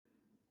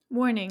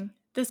Warning: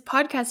 this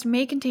podcast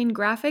may contain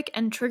graphic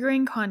and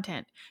triggering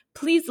content.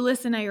 Please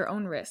listen at your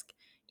own risk.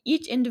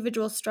 Each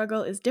individual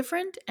struggle is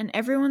different, and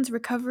everyone's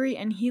recovery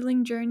and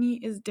healing journey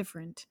is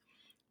different.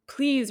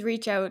 Please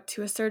reach out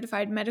to a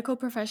certified medical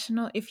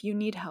professional if you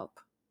need help.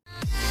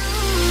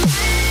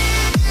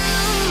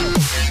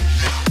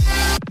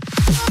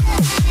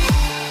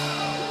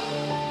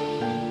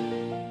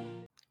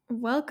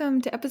 Welcome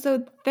to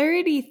episode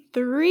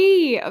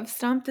 33 of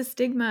Stomp the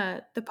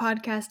Stigma, the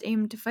podcast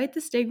aimed to fight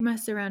the stigma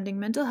surrounding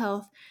mental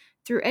health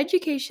through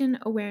education,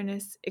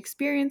 awareness,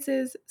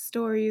 experiences,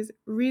 stories,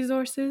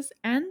 resources,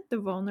 and the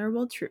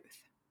vulnerable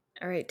truth.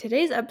 All right,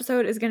 today's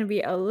episode is going to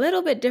be a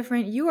little bit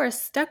different. You are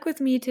stuck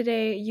with me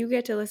today. You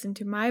get to listen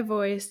to my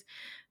voice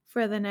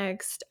for the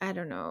next, I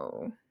don't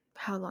know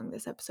how long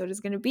this episode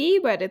is going to be,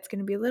 but it's going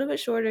to be a little bit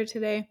shorter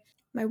today.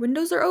 My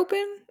windows are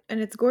open and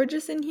it's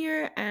gorgeous in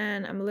here,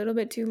 and I'm a little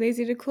bit too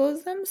lazy to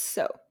close them,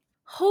 so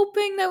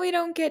hoping that we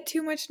don't get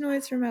too much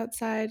noise from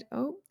outside.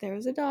 Oh,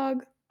 there's a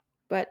dog.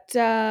 But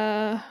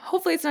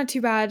hopefully it's not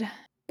too bad.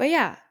 But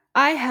yeah,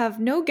 I have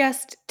no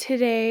guest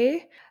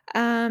today.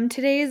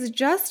 Today is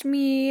just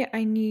me.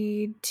 I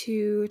need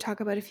to talk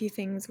about a few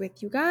things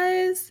with you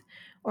guys,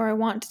 or I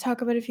want to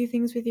talk about a few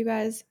things with you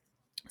guys.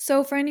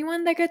 So, for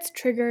anyone that gets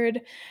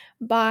triggered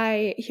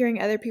by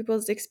hearing other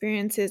people's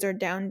experiences or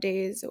down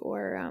days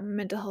or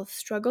mental health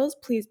struggles,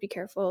 please be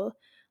careful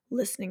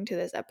listening to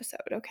this episode,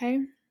 okay?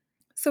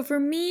 So, for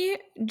me,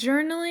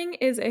 journaling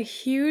is a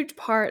huge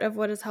part of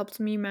what has helped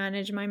me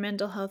manage my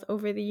mental health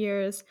over the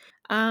years.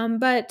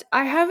 But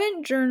I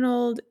haven't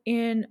journaled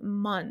in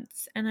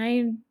months, and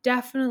I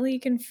definitely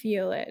can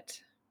feel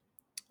it.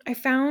 I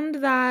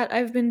found that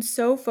I've been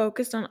so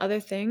focused on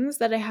other things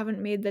that I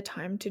haven't made the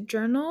time to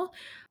journal.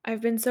 I've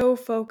been so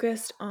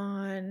focused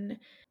on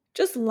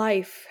just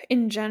life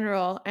in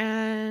general,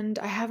 and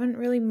I haven't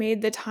really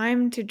made the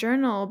time to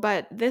journal.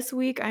 But this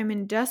week, I'm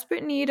in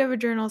desperate need of a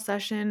journal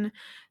session.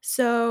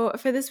 So,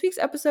 for this week's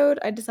episode,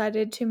 I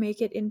decided to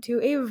make it into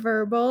a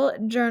verbal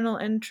journal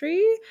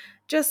entry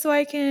just so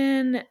I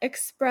can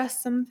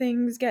express some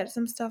things, get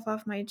some stuff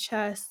off my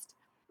chest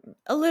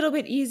a little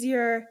bit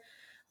easier,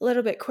 a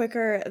little bit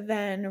quicker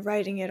than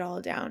writing it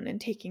all down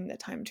and taking the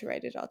time to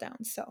write it all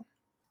down. So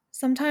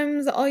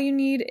sometimes all you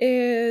need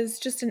is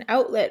just an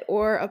outlet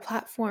or a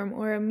platform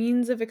or a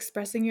means of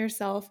expressing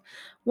yourself,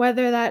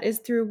 whether that is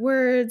through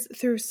words,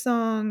 through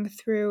song,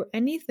 through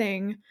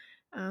anything.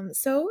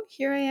 So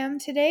here I am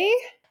today.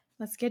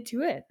 Let's get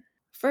to it.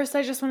 First,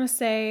 I just want to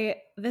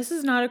say this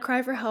is not a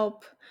cry for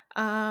help.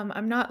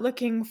 I'm not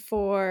looking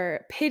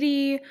for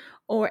pity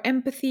or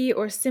empathy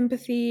or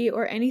sympathy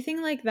or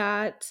anything like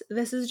that.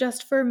 This is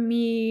just for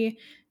me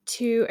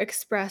to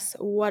express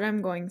what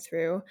I'm going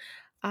through.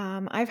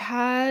 I've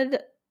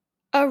had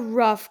a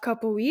rough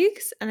couple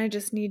weeks and I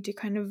just need to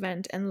kind of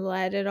vent and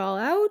let it all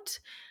out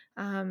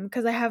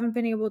because I haven't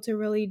been able to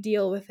really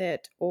deal with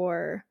it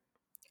or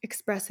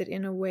express it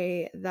in a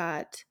way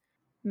that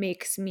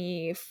makes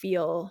me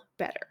feel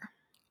better.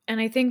 And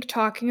I think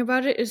talking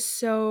about it is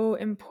so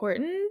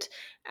important.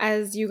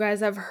 As you guys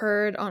have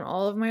heard on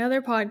all of my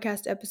other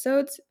podcast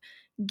episodes,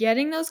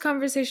 getting those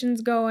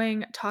conversations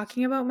going,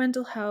 talking about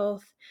mental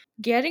health,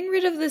 getting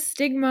rid of the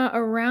stigma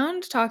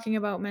around talking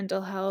about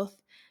mental health,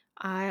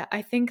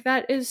 I think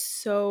that is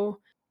so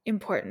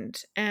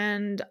important.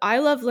 And I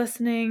love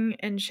listening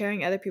and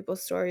sharing other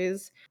people's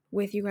stories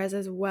with you guys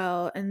as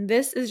well. And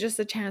this is just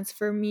a chance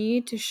for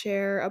me to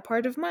share a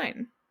part of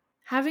mine.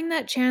 Having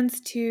that chance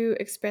to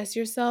express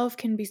yourself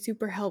can be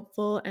super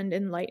helpful and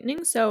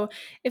enlightening. So,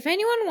 if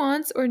anyone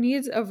wants or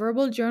needs a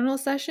verbal journal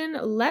session,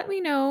 let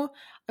me know.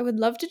 I would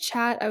love to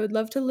chat. I would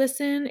love to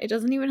listen. It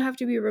doesn't even have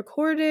to be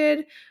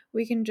recorded.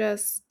 We can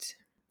just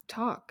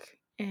talk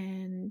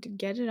and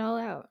get it all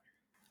out.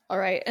 All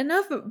right,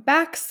 enough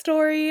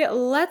backstory.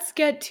 Let's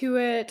get to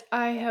it.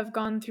 I have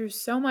gone through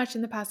so much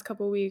in the past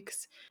couple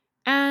weeks.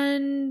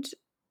 And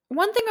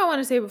one thing I want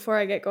to say before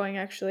I get going,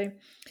 actually,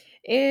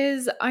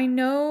 is I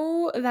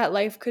know that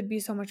life could be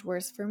so much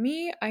worse for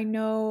me. I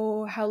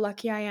know how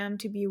lucky I am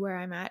to be where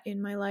I'm at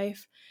in my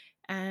life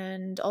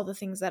and all the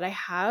things that I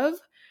have.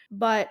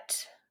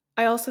 But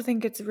I also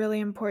think it's really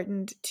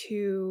important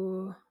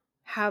to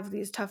have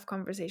these tough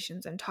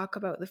conversations and talk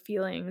about the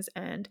feelings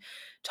and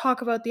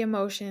talk about the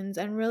emotions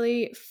and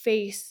really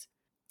face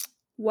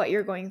what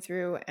you're going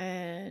through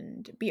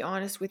and be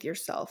honest with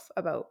yourself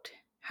about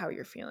how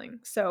you're feeling.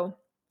 So,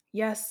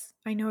 yes,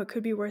 I know it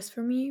could be worse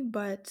for me,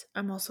 but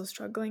I'm also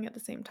struggling at the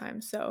same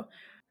time. So,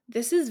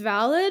 this is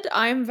valid.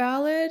 I'm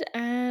valid,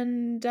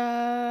 and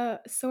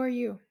so are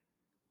you.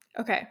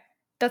 Okay,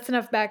 that's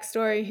enough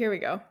backstory. Here we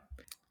go.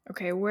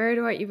 Okay, where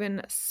do I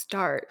even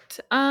start?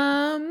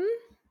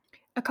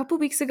 A couple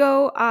weeks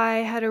ago, I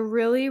had a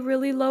really,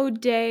 really low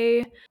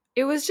day.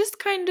 It was just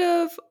kind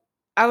of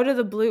out of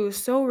the blue,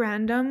 so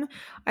random.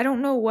 I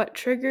don't know what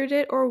triggered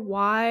it or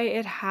why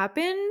it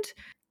happened.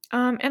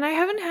 And I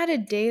haven't had a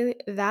day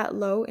that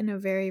low in a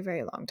very,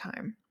 very long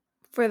time.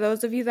 For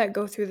those of you that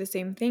go through the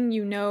same thing,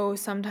 you know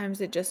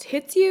sometimes it just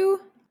hits you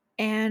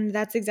And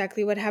that's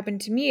exactly what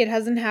happened to me. It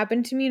hasn't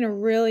happened to me in a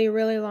really,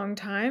 really long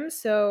time.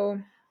 So,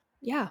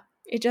 yeah,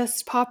 it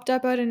just popped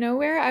up out of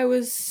nowhere. I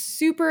was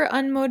super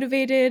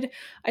unmotivated.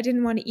 I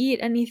didn't want to eat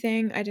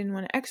anything. I didn't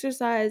want to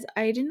exercise.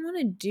 I didn't want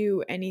to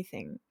do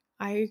anything.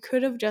 I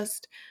could have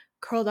just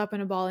curled up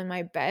in a ball in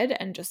my bed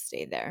and just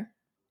stayed there.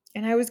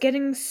 And I was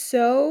getting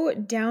so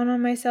down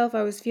on myself.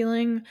 I was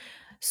feeling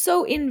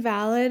so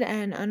invalid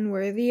and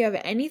unworthy of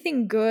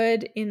anything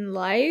good in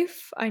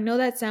life. I know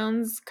that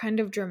sounds kind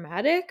of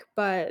dramatic,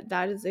 but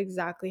that is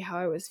exactly how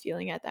I was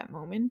feeling at that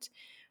moment.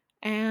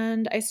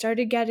 And I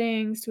started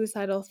getting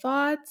suicidal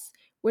thoughts,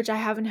 which I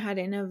haven't had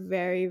in a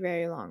very,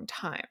 very long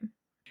time.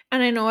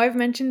 And I know I've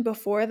mentioned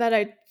before that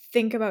I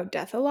think about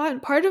death a lot.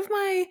 And part of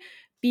my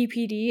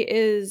BPD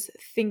is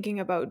thinking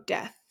about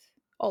death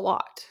a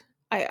lot.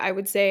 I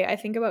would say I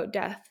think about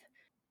death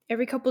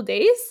every couple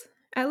days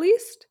at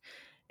least.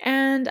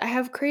 And I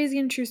have crazy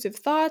intrusive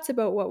thoughts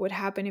about what would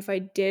happen if I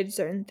did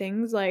certain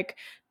things like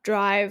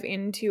drive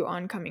into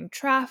oncoming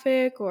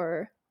traffic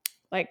or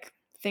like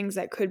things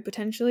that could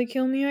potentially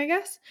kill me, I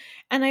guess.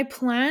 And I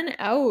plan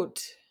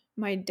out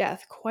my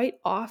death quite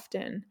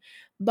often.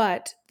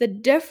 But the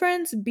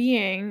difference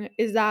being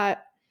is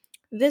that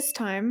this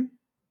time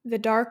the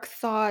dark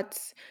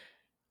thoughts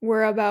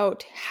were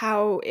about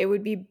how it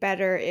would be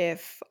better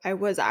if I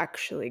was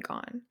actually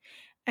gone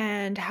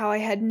and how I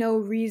had no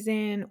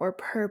reason or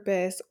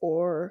purpose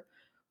or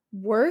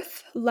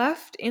worth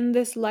left in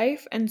this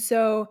life. And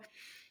so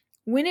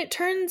when it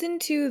turns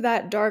into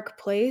that dark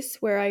place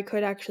where I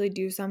could actually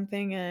do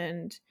something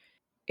and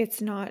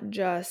it's not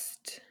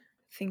just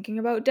thinking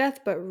about death,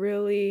 but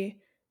really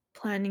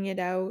planning it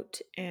out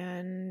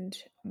and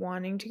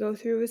wanting to go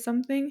through with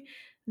something,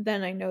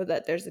 then I know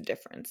that there's a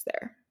difference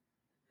there.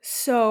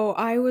 So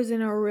I was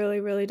in a really,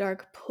 really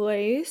dark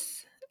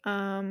place,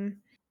 um,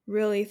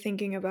 really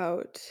thinking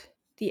about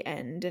the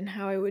end and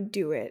how I would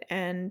do it.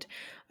 And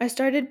I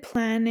started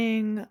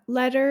planning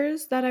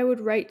letters that I would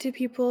write to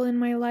people in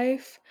my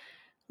life,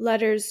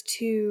 letters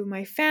to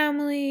my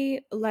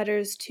family,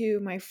 letters to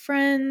my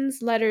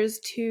friends, letters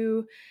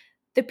to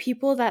the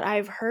people that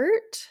I've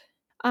hurt,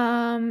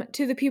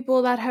 to the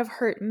people that have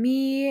hurt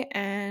me,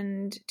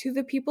 and to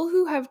the people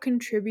who have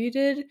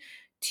contributed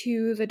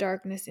to the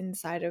darkness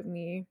inside of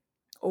me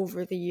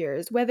over the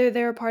years, whether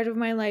they're a part of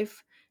my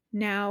life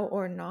now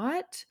or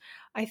not.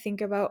 I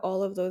think about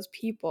all of those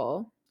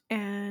people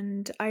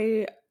and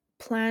I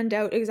planned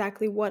out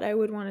exactly what I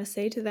would want to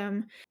say to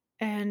them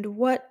and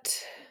what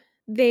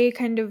they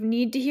kind of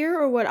need to hear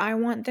or what I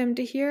want them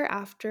to hear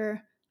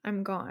after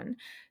I'm gone.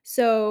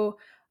 So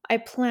I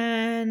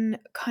plan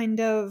kind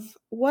of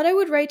what I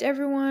would write to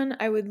everyone.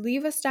 I would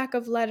leave a stack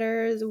of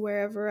letters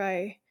wherever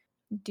I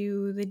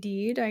do the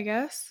deed, I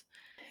guess.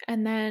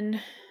 And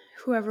then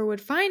whoever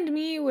would find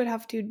me would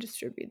have to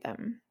distribute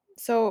them.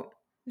 So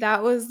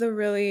that was the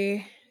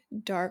really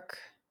dark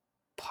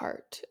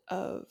part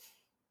of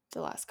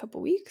the last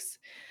couple weeks.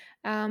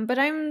 But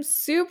I'm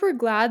super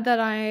glad that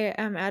I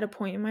am at a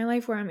point in my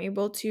life where I'm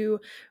able to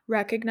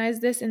recognize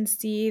this and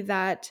see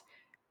that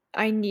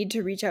I need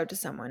to reach out to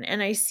someone.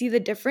 And I see the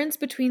difference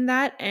between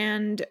that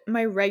and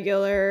my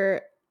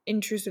regular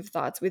intrusive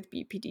thoughts with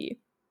BPD.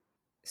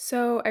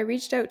 So I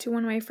reached out to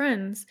one of my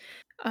friends,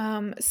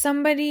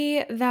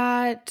 somebody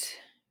that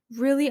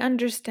really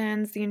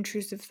understands the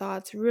intrusive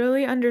thoughts,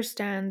 really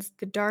understands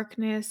the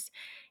darkness,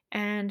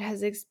 and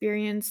has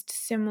experienced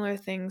similar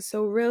things.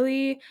 So,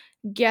 really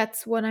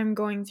gets what I'm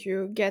going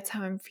through, gets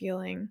how I'm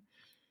feeling.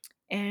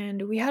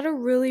 And we had a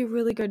really,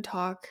 really good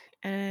talk,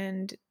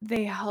 and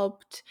they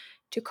helped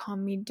to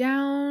calm me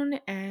down.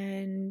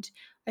 And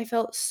I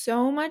felt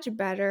so much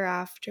better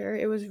after.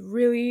 It was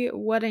really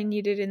what I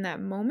needed in that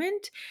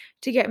moment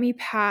to get me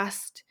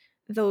past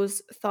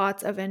those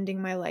thoughts of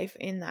ending my life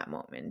in that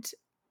moment.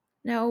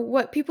 Now,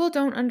 what people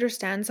don't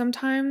understand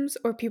sometimes,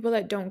 or people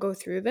that don't go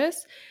through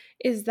this,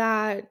 is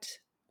that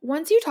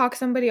once you talk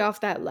somebody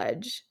off that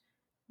ledge,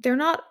 they're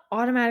not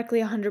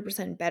automatically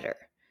 100% better.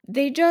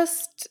 They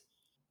just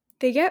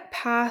they get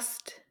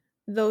past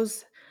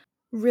those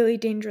really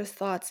dangerous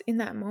thoughts in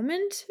that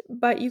moment,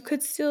 but you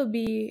could still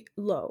be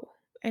low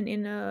and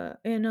in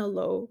a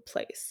low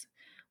place,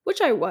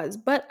 which I was,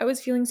 but I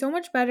was feeling so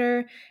much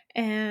better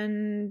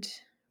and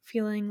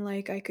feeling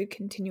like I could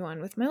continue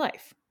on with my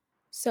life.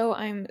 So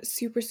I'm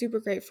super, super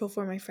grateful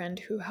for my friend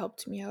who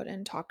helped me out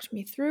and talked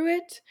me through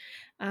it.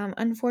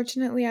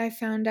 Unfortunately, I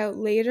found out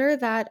later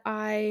that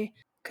I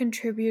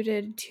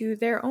contributed to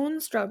their own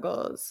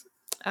struggles.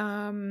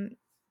 Um,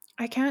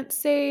 I can't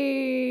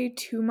say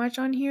too much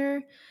on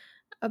here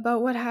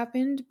about what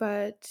happened,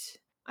 but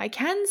I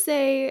can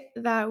say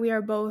that we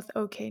are both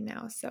okay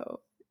now,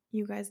 so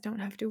you guys don't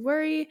have to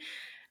worry.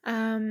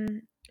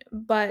 Um,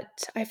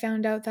 but I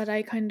found out that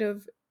I kind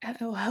of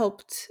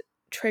helped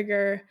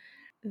trigger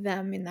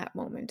them in that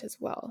moment as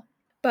well.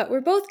 But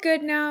we're both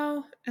good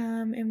now,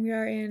 and we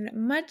are in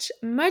much,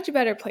 much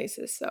better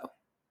places, so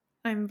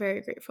I'm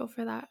very grateful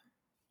for that.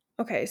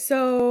 Okay,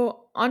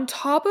 so on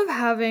top of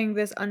having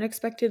this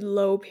unexpected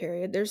low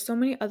period, there's so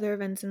many other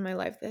events in my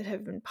life that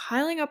have been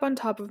piling up on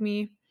top of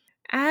me.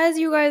 As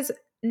you guys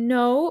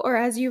know, or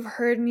as you've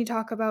heard me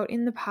talk about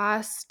in the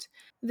past,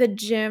 the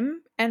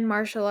gym and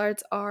martial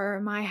arts are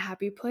my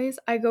happy place.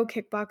 I go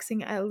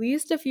kickboxing at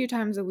least a few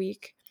times a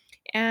week.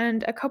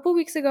 And a couple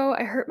weeks ago,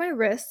 I hurt my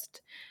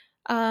wrist.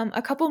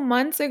 A couple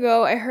months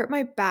ago, I hurt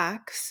my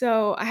back.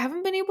 So I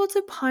haven't been able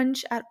to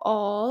punch at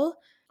all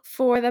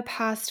for the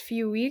past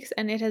few weeks,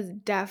 and it has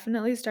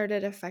definitely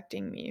started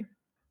affecting me.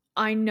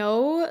 I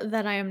know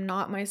that I am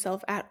not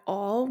myself at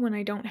all when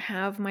I don't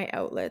have my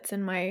outlets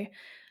and my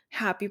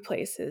happy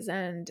places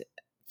and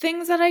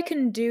things that I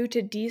can do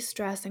to de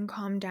stress and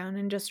calm down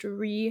and just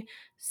re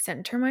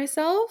center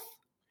myself.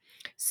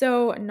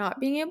 So, not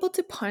being able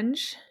to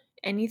punch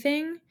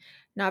anything,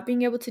 not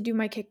being able to do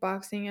my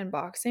kickboxing and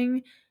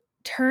boxing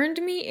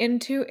turned me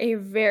into a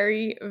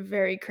very,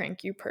 very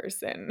cranky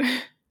person.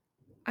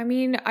 I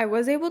mean, I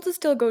was able to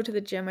still go to the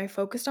gym. I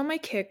focused on my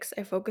kicks,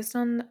 I focused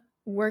on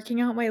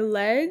working out my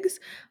legs,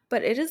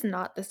 but it is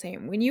not the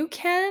same. When you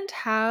can't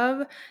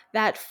have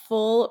that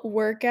full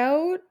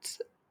workout,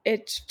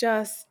 it's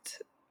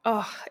just,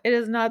 oh, it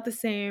is not the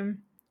same.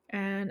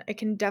 And I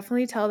can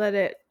definitely tell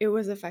that it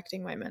was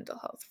affecting my mental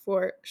health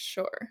for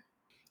sure.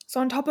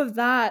 So, on top of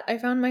that, I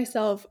found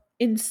myself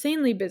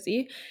insanely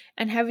busy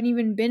and haven't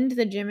even been to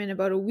the gym in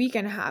about a week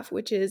and a half,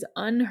 which is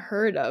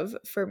unheard of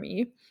for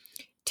me.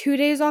 2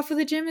 days off of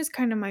the gym is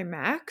kind of my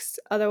max.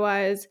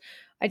 Otherwise,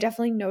 I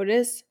definitely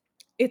notice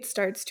it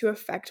starts to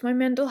affect my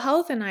mental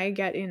health and I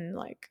get in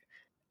like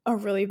a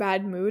really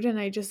bad mood and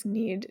I just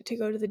need to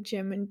go to the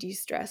gym and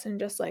de-stress and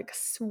just like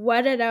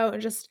sweat it out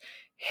and just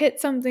hit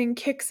something,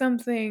 kick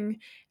something,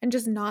 and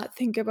just not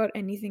think about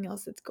anything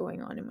else that's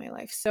going on in my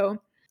life.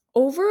 So,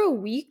 over a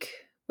week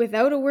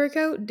without a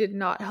workout did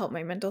not help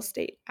my mental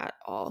state at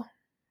all.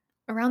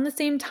 Around the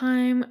same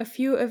time, a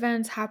few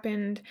events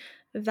happened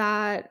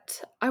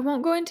that I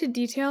won't go into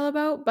detail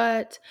about,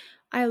 but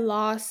I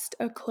lost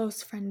a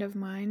close friend of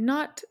mine.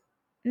 Not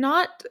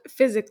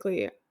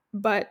physically,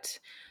 but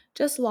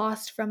just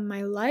lost from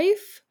my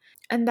life,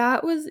 and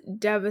that was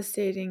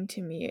devastating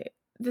to me.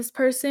 This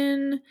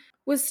person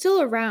was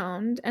still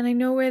around, and I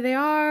know where they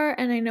are,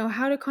 and I know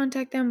how to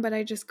contact them, but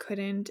I just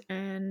couldn't,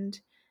 and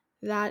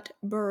that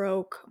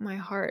broke my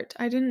heart.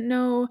 I didn't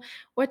know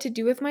what to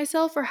do with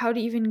myself or how to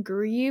even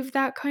grieve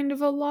that kind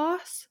of a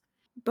loss.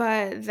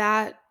 But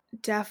that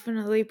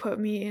definitely put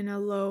me in a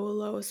low,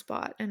 low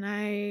spot, and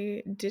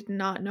I did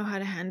not know how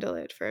to handle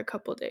it for a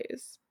couple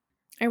days.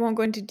 I won't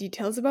go into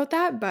details about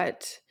that,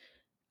 but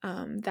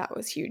that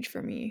was huge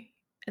for me.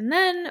 And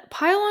then,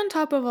 pile on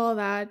top of all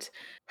that,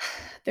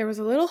 there was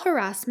a little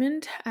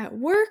harassment at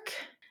work.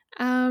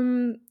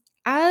 Um,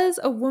 as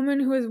a woman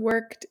who has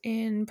worked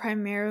in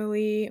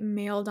primarily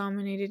male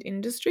dominated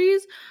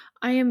industries,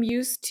 I am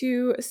used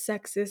to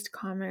sexist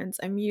comments.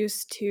 I'm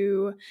used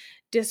to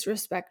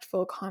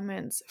disrespectful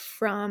comments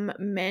from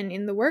men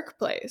in the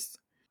workplace.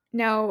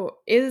 Now,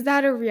 is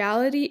that a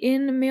reality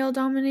in male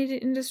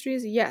dominated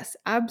industries? Yes,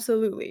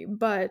 absolutely,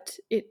 but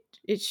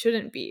it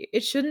shouldn't be.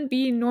 It shouldn't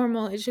be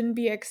normal, it shouldn't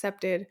be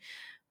accepted,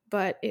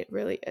 but it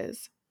really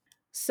is.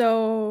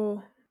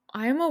 So,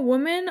 I'm a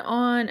woman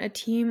on a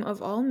team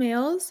of all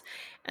males,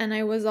 and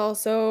I was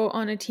also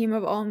on a team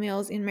of all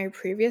males in my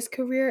previous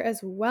career as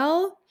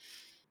well.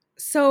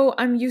 So,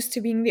 I'm used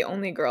to being the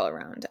only girl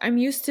around. I'm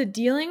used to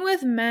dealing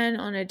with men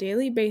on a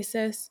daily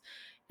basis,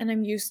 and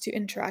I'm used to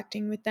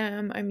interacting with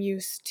them. I'm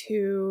used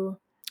to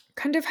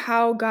kind of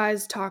how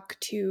guys talk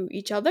to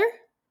each other.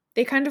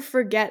 They kind of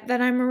forget that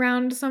I'm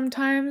around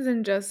sometimes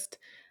and just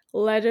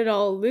let it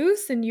all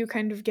loose, and you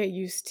kind of get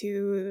used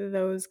to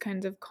those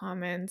kinds of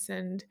comments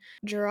and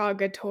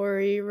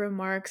derogatory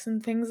remarks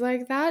and things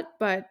like that.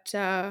 But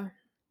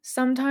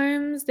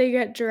sometimes they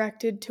get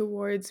directed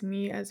towards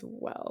me as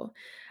well.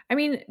 I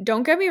mean,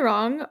 don't get me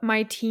wrong,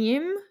 my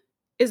team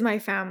is my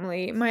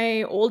family.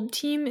 My old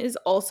team is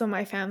also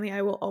my family.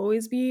 I will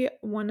always be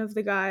one of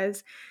the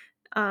guys.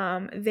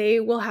 They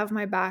will have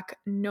my back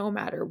no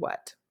matter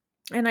what.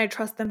 And I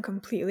trust them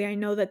completely. I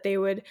know that they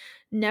would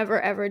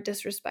never ever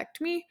disrespect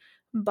me,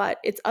 but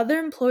it's other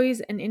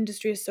employees and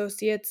industry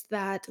associates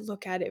that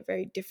look at it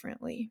very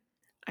differently.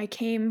 I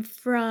came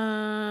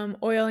from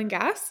oil and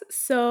gas,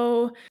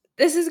 so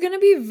this is going to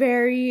be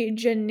very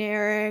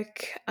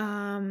generic,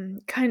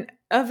 kind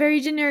a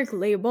very generic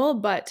label,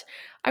 but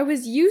I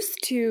was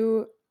used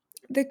to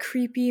the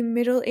creepy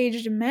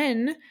middle-aged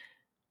men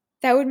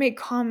that would make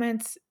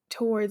comments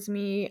towards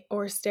me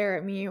or stare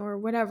at me or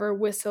whatever,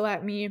 whistle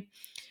at me,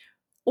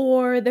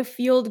 or the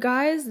field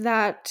guys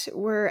that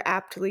were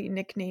aptly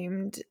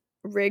nicknamed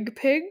rig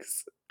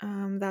pigs.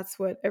 That's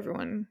what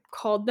everyone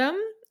called them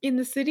in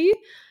the city.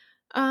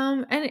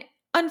 And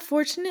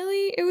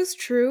unfortunately, it was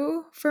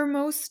true for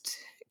most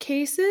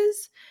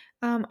cases.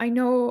 I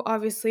know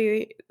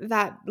obviously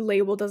that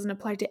label doesn't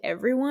apply to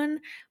everyone,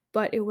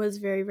 but it was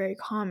very, very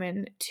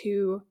common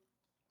to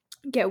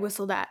get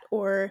whistled at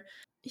or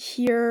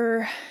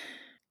hear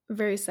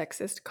very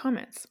sexist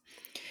comments.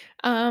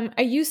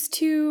 I used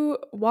to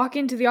walk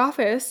into the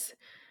office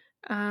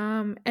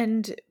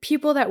and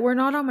people that were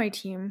not on my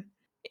team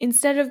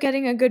Instead of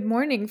getting a good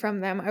morning from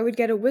them, I would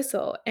get a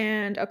whistle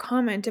and a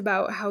comment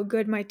about how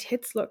good my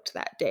tits looked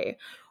that day,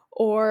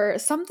 or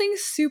something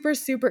super,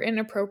 super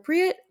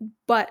inappropriate,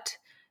 but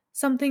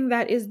something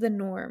that is the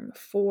norm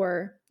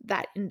for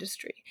that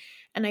industry.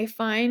 And I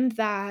find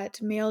that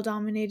male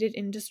dominated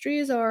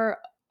industries are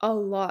a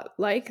lot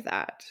like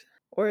that,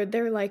 or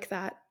they're like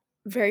that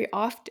very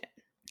often.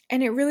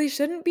 And it really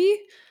shouldn't be,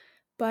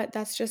 but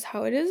that's just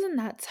how it is, and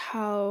that's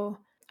how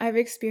I've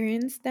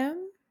experienced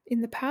them in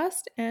the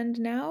past and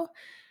now.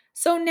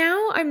 So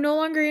now I'm no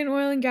longer in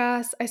oil and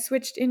gas. I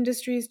switched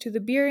industries to the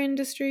beer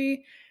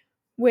industry,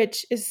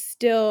 which is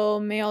still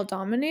male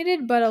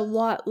dominated, but a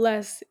lot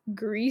less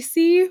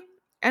greasy.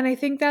 And I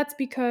think that's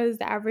because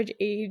the average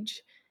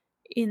age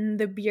in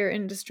the beer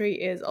industry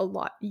is a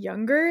lot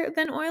younger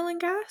than oil and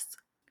gas.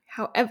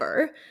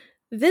 However,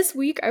 this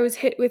week I was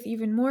hit with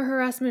even more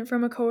harassment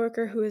from a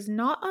coworker who is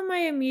not on my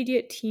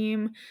immediate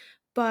team,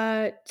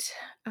 but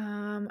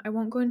I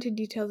won't go into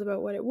details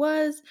about what it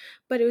was,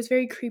 but it was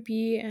very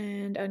creepy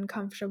and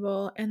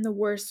uncomfortable. And the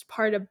worst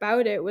part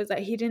about it was that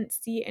he didn't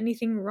see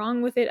anything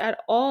wrong with it at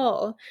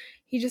all.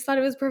 He just thought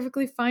it was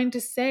perfectly fine to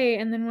say.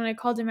 And then when I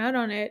called him out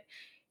on it,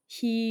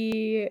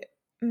 he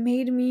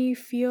made me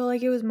feel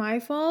like it was my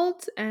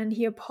fault, and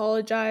he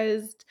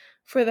apologized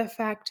for the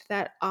fact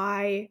that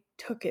I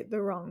took it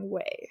the wrong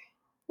way,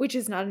 which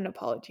is not an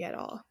apology at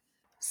all.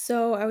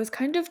 So I was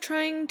kind of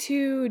trying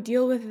to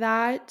deal with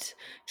that,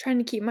 trying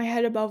to keep my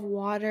head above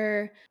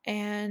water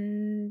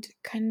and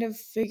kind of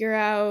figure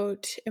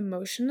out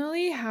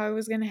emotionally how I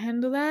was going to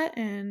handle that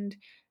and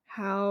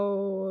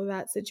how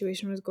that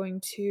situation was going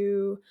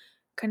to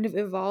kind of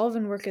evolve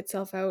and work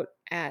itself out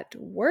at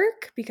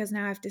work, because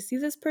now I have to see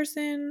this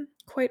person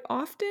quite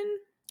often.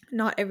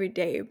 Not every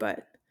day,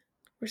 but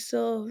we're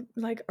still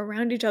like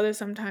around each other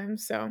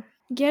sometimes. So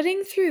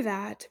getting through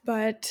that,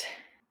 but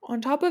on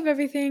top of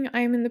everything,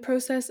 I'm in the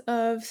process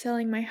of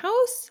selling my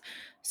house.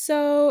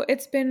 So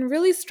it's been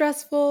really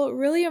stressful,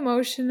 really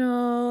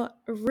emotional,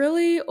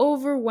 really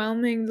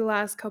overwhelming the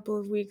last couple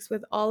of weeks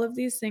with all of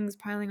these things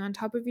piling on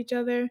top of each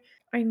other.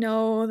 I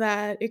know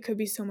that it could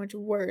be so much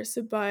worse,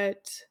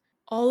 but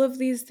all of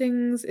these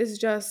things is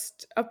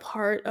just a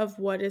part of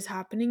what is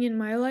happening in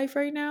my life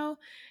right now,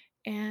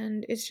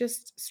 and it's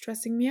just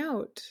stressing me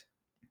out.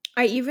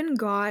 I even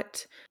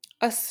got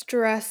a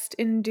stress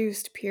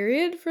induced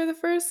period for the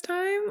first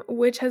time,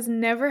 which has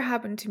never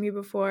happened to me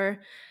before.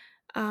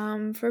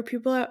 For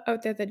people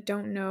out there that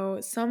don't know,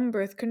 some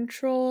birth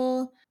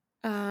control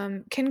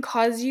can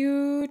cause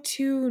you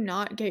to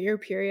not get your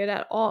period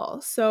at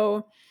all.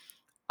 So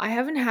I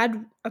haven't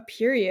had a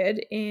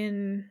period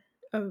in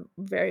a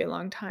very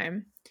long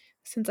time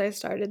since I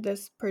started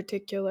this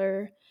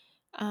particular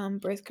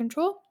birth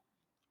control.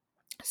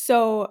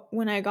 So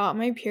when I got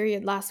my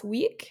period last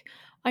week,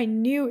 I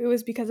knew it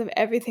was because of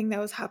everything that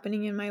was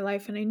happening in my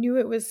life, and I knew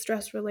it was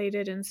stress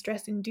related and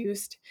stress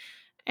induced.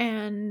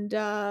 And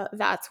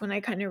that's when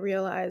I kind of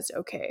realized,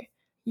 okay,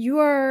 you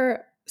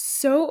are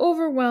so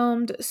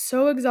overwhelmed,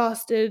 so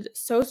exhausted,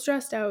 so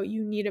stressed out,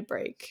 you need a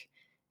break.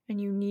 And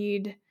you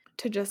need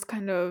to just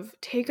kind of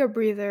take a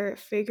breather,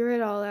 figure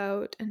it all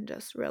out, and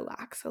just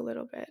relax a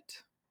little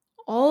bit.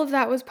 All of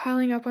that was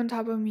piling up on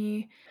top of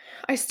me.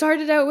 I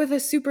started out with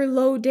a super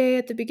low day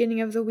at the beginning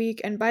of the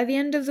week, and by the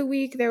end of the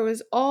week, there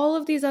was all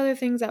of these other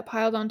things that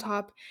piled on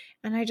top,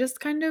 and I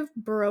just kind of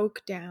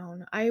broke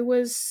down. I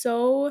was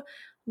so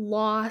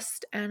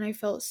lost, and I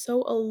felt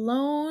so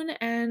alone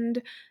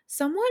and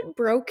somewhat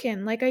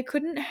broken. Like I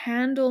couldn't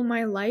handle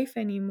my life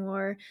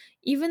anymore.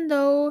 Even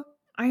though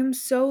I'm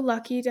so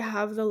lucky to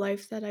have the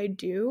life that I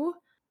do,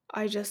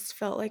 I just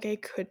felt like I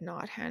could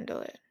not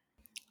handle it.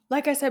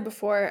 Like I said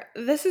before,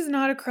 this is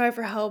not a cry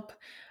for help.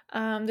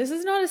 This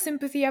is not a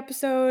sympathy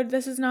episode.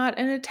 This is not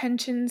an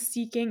attention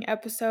seeking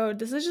episode.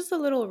 This is just a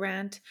little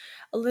rant,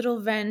 a little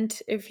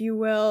vent, if you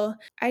will.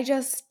 I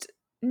just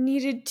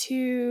needed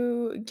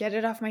to get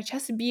it off my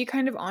chest, be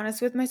kind of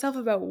honest with myself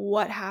about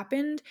what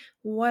happened,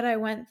 what I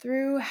went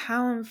through,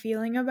 how I'm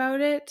feeling about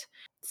it.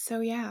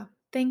 So, yeah,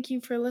 thank you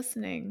for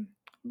listening.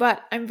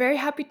 But I'm very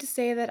happy to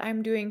say that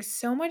I'm doing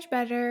so much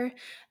better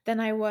than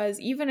I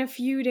was even a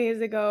few days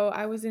ago.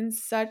 I was in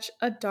such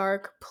a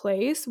dark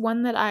place,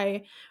 one that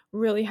I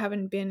really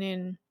haven't been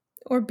in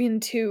or been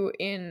to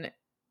in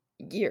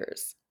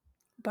years.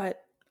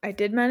 But I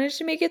did manage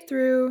to make it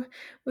through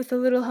with a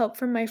little help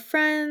from my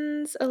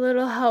friends, a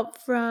little help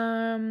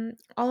from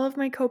all of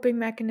my coping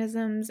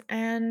mechanisms,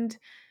 and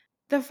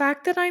the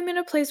fact that I'm in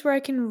a place where I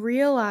can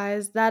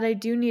realize that I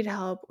do need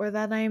help or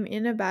that I'm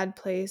in a bad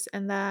place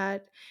and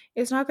that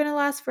it's not going to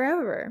last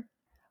forever.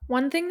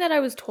 One thing that I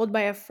was told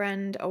by a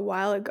friend a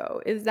while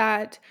ago is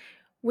that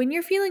when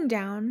you're feeling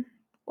down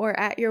or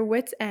at your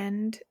wits'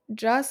 end,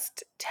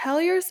 just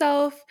tell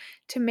yourself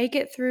to make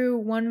it through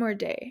one more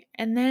day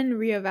and then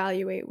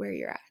reevaluate where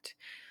you're at.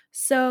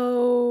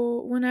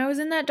 So, when I was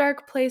in that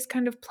dark place,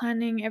 kind of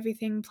planning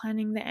everything,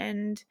 planning the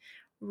end,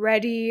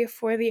 ready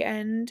for the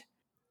end,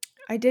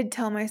 I did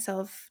tell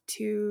myself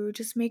to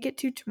just make it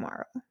to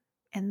tomorrow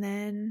and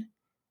then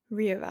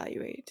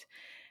reevaluate.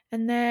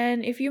 And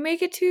then if you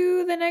make it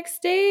to the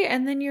next day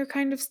and then you're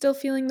kind of still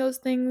feeling those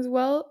things,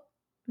 well,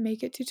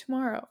 make it to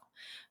tomorrow.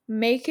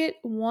 Make it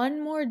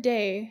one more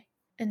day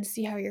and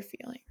see how you're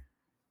feeling.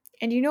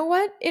 And you know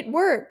what? It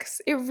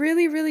works. It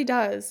really, really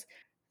does.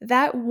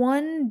 That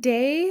one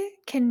day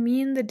can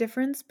mean the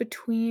difference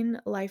between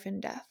life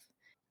and death.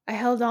 I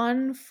held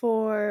on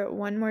for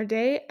one more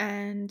day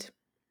and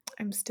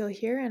I'm still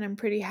here and I'm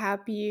pretty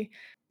happy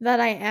that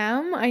I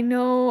am. I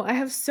know I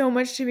have so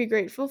much to be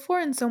grateful for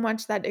and so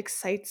much that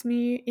excites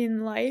me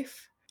in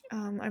life.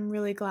 I'm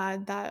really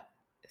glad that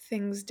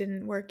things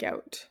didn't work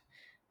out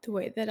the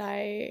way that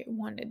I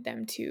wanted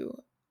them to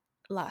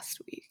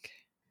last week.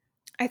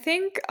 I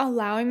think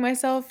allowing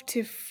myself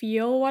to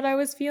feel what I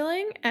was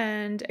feeling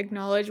and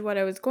acknowledge what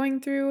I was going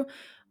through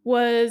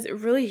was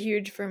really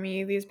huge for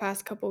me these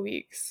past couple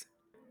weeks.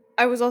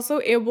 I was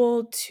also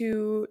able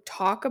to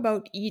talk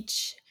about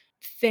each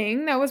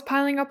thing that was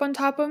piling up on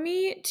top of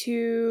me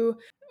to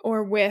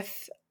or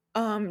with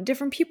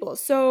different people.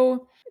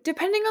 So,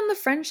 depending on the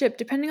friendship,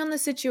 depending on the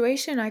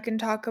situation, I can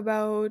talk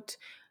about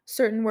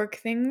certain work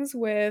things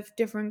with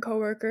different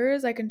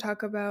coworkers. I can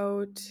talk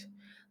about,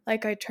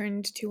 like, I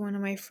turned to one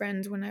of my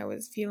friends when I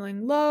was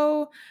feeling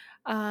low.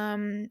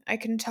 I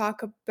can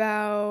talk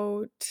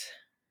about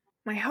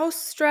my house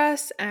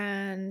stress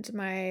and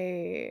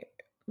my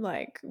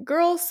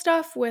girl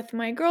stuff with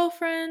my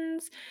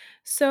girlfriends.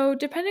 So,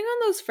 depending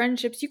on those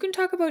friendships, you can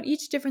talk about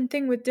each different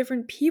thing with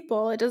different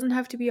people. It doesn't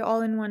have to be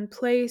all in one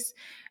place,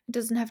 it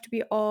doesn't have to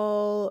be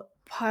all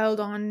piled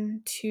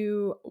on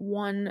to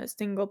one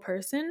single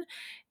person.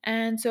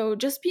 And so,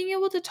 just being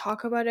able to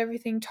talk about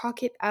everything,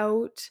 talk it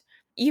out,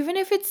 even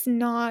if it's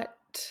not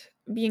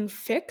being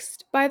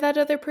fixed by that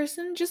other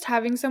person, just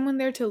having someone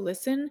there to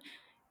listen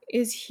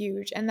is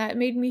huge, and that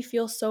made me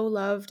feel so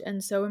loved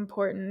and so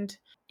important,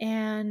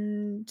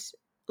 and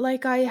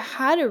like I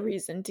had a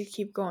reason to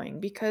keep going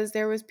because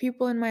there was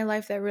people in my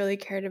life that really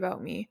cared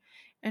about me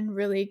and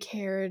really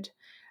cared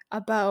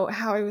about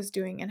how I was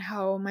doing and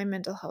how my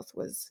mental health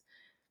was.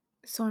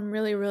 So I'm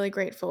really, really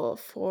grateful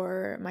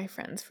for my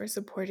friends for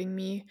supporting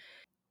me.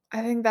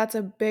 I think that's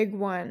a big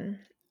one.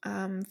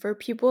 For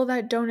people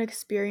that don't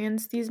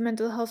experience these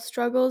mental health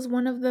struggles,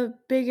 one of the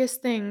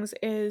biggest things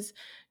is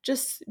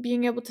just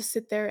being able to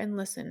sit there and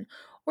listen,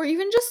 or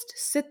even just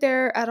sit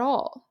there at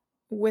all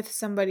with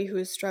somebody who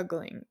is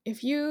struggling.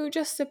 If you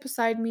just sit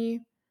beside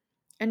me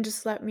and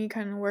just let me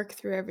kind of work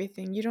through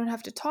everything, you don't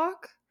have to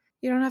talk,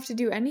 you don't have to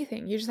do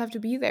anything. You just have to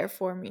be there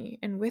for me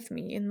and with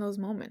me in those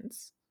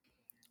moments.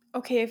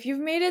 Okay, if you've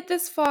made it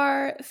this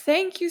far,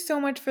 thank you so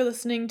much for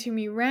listening to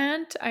me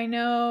rant. I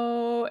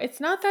know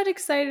it's not that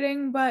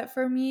exciting, but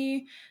for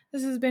me,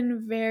 this has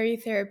been very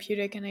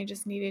therapeutic and I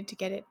just needed to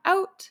get it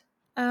out.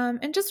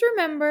 And just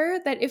remember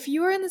that if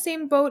you are in the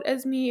same boat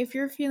as me, if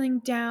you're feeling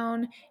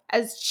down,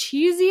 as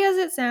cheesy as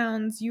it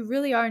sounds, you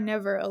really are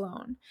never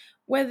alone.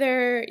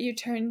 Whether you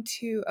turn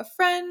to a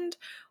friend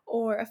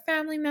or a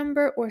family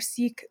member or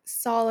seek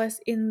solace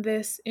in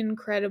this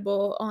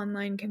incredible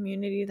online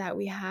community that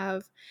we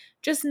have,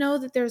 just know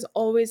that there's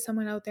always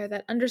someone out there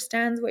that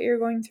understands what you're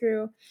going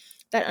through,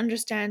 that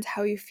understands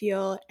how you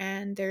feel,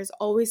 and there's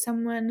always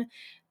someone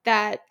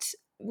that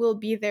will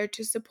be there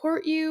to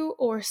support you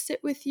or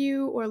sit with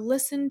you or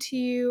listen to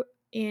you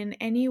in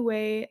any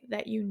way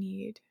that you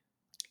need.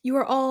 You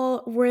are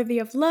all worthy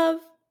of love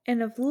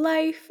and of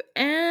life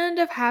and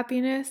of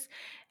happiness,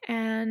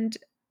 and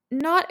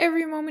not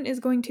every moment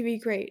is going to be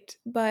great,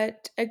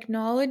 but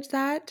acknowledge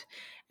that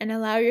and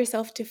allow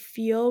yourself to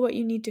feel what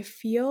you need to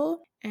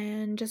feel.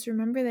 And just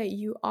remember that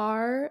you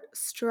are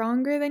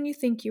stronger than you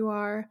think you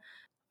are.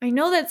 I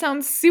know that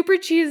sounds super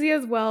cheesy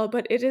as well,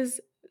 but it is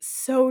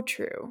so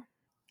true.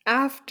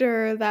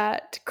 After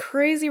that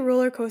crazy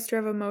roller coaster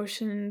of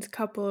emotions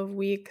couple of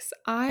weeks,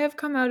 I have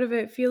come out of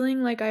it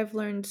feeling like I've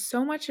learned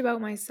so much about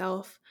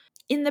myself.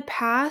 In the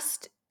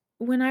past,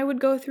 when I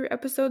would go through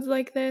episodes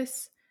like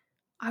this,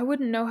 I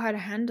wouldn't know how to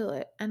handle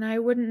it and I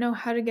wouldn't know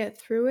how to get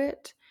through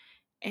it.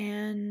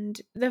 And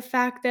the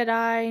fact that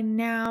I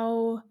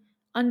now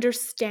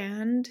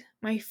understand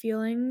my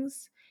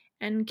feelings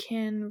and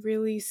can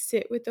really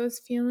sit with those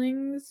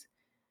feelings,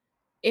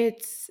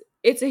 it's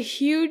a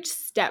huge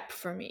step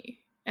for me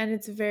and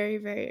it's very,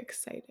 very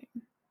exciting.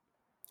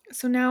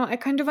 So now I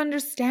kind of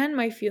understand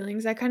my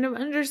feelings. I kind of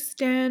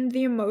understand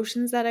the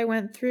emotions that I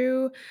went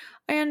through.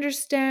 I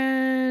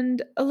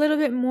understand a little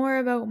bit more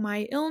about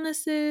my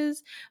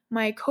illnesses,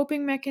 my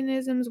coping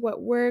mechanisms,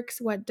 what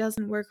works, what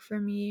doesn't work for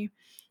me,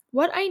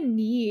 what I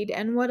need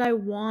and what I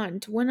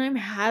want when I'm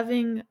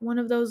having one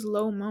of those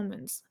low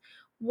moments,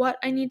 what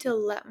I need to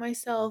let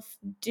myself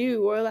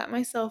do or let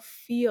myself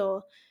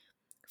feel.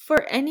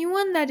 For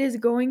anyone that is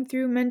going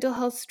through mental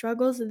health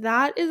struggles,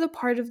 that is a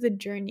part of the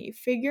journey.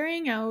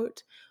 Figuring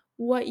out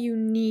what you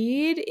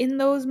need in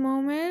those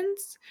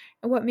moments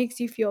and what makes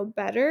you feel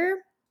better,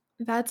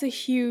 that's a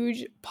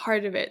huge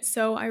part of it.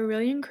 So I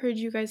really encourage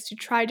you guys to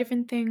try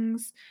different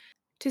things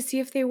to see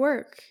if they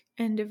work,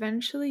 and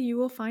eventually you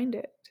will find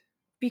it.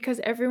 Because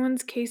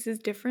everyone's case is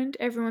different,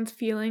 everyone's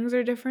feelings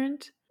are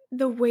different.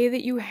 the way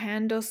that you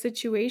handle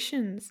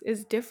situations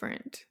is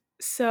different.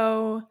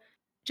 So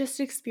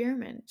just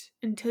experiment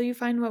until you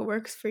find what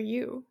works for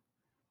you.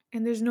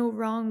 And there's no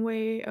wrong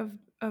way of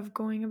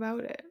going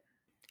about it.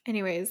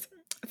 Anyways,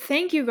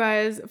 thank you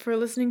guys for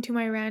listening to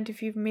my rant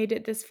if you've made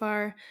it this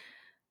far.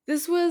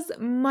 This was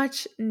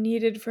much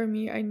needed for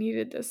me. I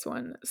needed this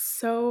one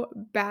so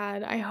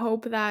bad. I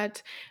hope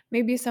that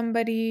maybe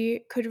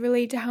somebody could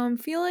relate to how I'm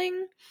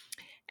feeling.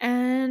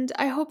 And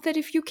I hope that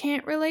if you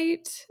can't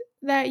relate,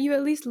 that you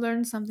at least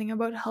learn something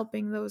about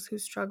helping those who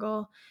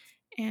struggle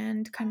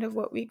and kind of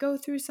what we go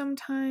through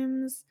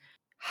sometimes.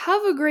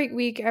 Have a great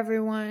week,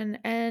 everyone.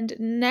 And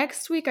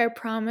next week, I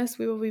promise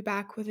we will be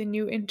back with a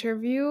new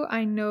interview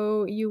I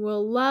know you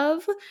will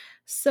love.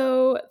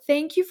 So,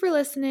 thank you for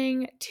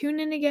listening.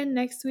 Tune in again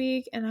next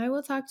week, and I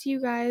will talk to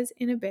you guys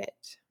in a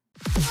bit.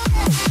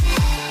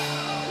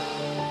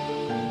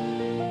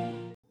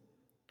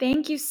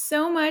 Thank you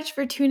so much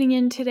for tuning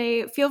in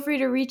today. Feel free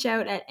to reach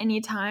out at any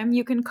time.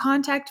 You can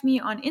contact me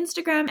on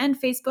Instagram and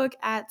Facebook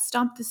at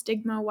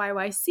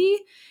StompTheStigmaYYC,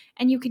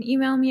 and you can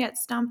email me at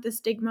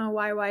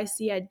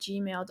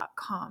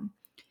stompthestigmayyc@gmail.com.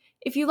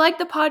 If you like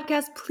the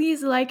podcast,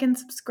 please like and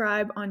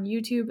subscribe on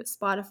YouTube,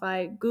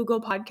 Spotify, Google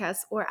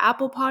Podcasts, or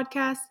Apple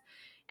Podcasts.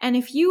 And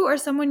if you or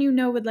someone you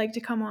know would like to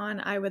come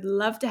on, I would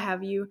love to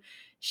have you.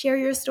 Share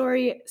your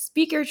story,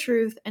 speak your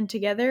truth, and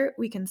together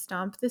we can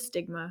stomp the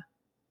stigma.